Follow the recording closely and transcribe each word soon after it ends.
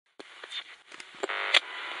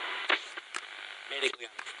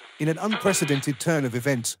In an unprecedented turn of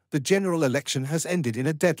events, the general election has ended in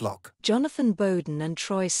a deadlock. Jonathan Bowden and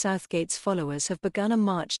Troy Southgate's followers have begun a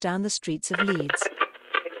march down the streets of Leeds.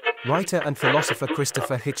 Writer and philosopher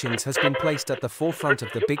Christopher Hitchens has been placed at the forefront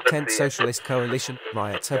of the Big Tent Socialist Coalition.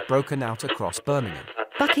 Riots have broken out across Birmingham.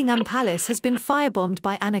 Buckingham Palace has been firebombed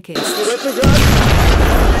by anarchists.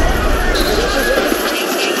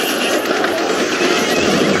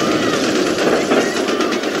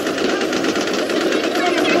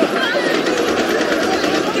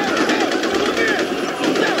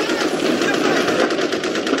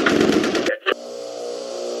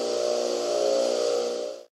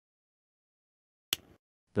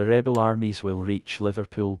 The rebel armies will reach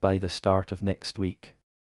Liverpool by the start of next week.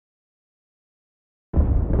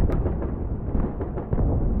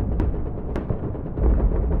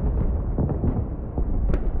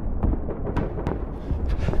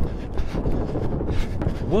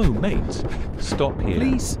 Whoa, mate. Stop here.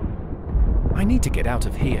 Please. I need to get out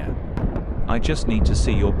of here. I just need to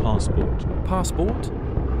see your passport. Passport?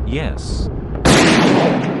 Yes.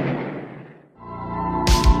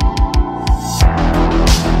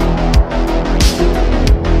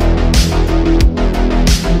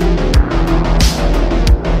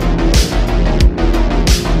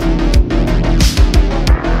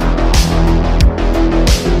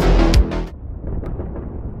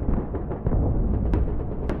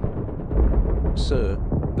 Sir,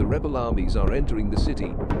 the rebel armies are entering the city.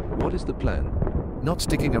 What is the plan? Not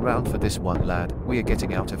sticking around for this one, lad. We are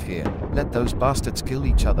getting out of here. Let those bastards kill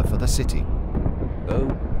each other for the city. Oh,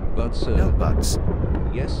 but sir... No buts.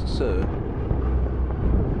 Yes, sir.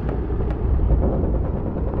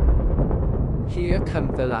 Here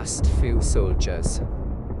come the last few soldiers.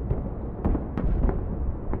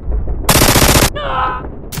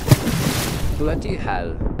 Bloody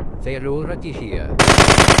hell, they're already here.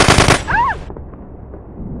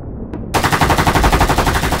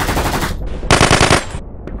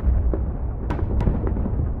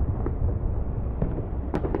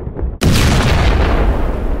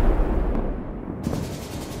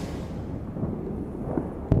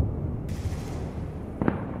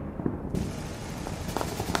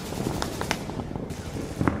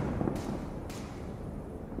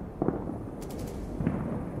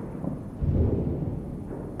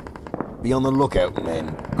 Be on the lookout,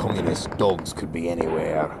 men. Communist dogs could be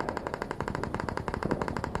anywhere.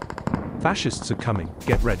 Fascists are coming.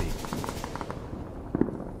 Get ready.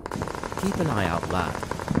 Keep an eye out, lad.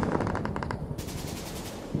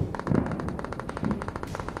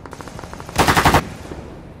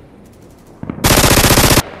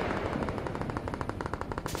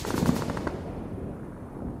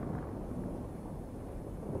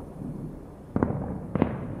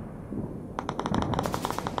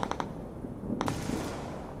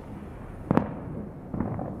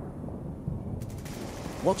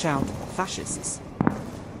 Watch out, fascists.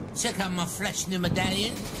 Check out my fresh new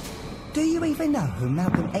medallion. Do you even know who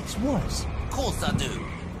Malcolm X was? Of course I do.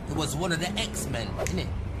 He was one of the X-Men, isn't it?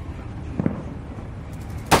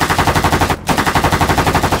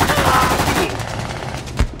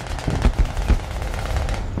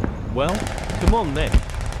 Well, come on then.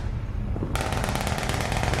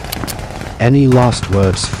 Any last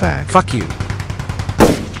words, fag? Fuck you.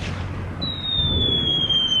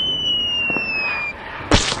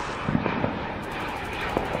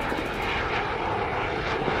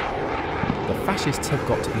 Fascists have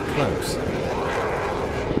got to be close.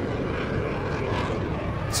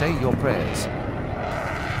 Say your prayers.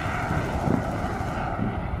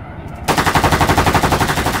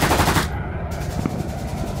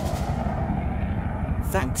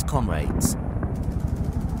 Thanks, comrades.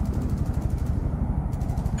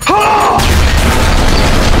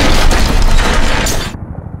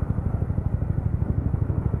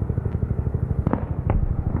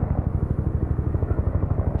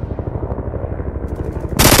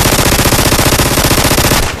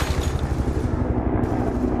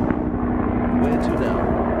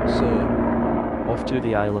 To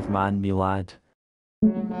the Isle of Man, me lad.